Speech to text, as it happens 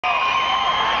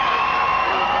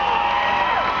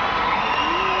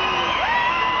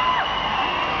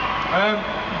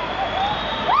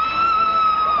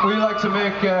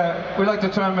We like to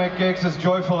try and make gigs as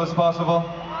joyful as possible.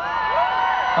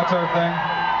 That's our thing.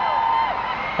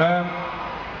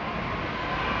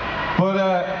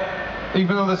 But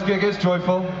even though this gig is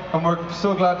joyful, and we're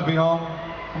so glad to be home,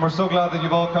 and we're so glad that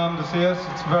you've all come to see us,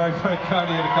 it's very, very kind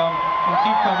of you to come, and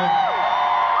keep coming.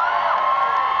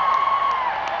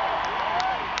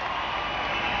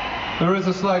 There is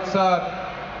a slight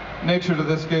sad nature to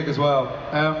this gig as well.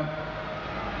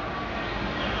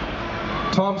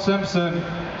 Tom Simpson,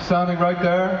 standing right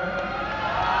there.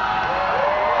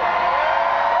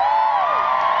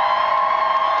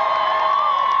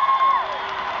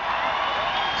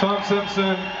 Tom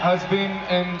Simpson has been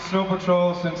in Snow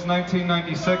Patrol since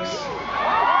 1996.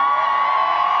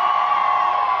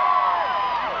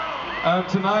 And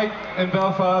tonight in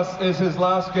Belfast is his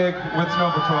last gig with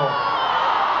Snow Patrol.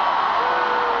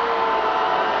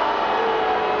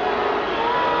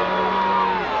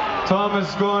 Tom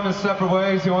is going his separate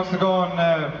ways. He wants to go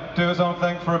and do his own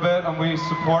thing for a bit, and we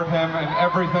support him in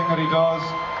everything that he does.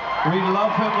 We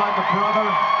love him like a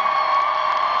brother.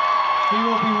 He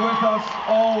will be with us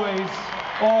always,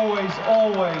 always,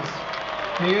 always.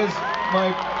 He is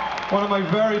one of my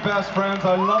very best friends.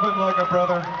 I love him like a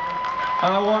brother.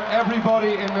 And I want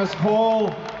everybody in this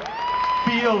whole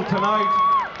field tonight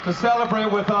to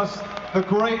celebrate with us the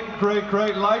great, great,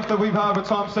 great life that we've had with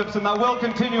Tom Simpson that will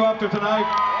continue after tonight.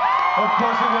 Of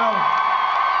course it will.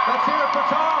 Let's hear it for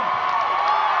Tom.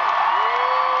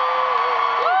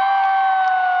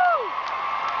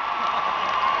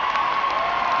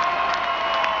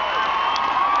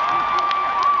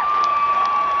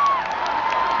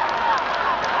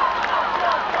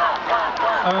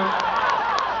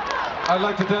 I'd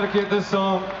like to dedicate this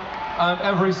song and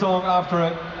every song after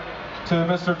it to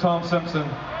Mr. Tom Simpson.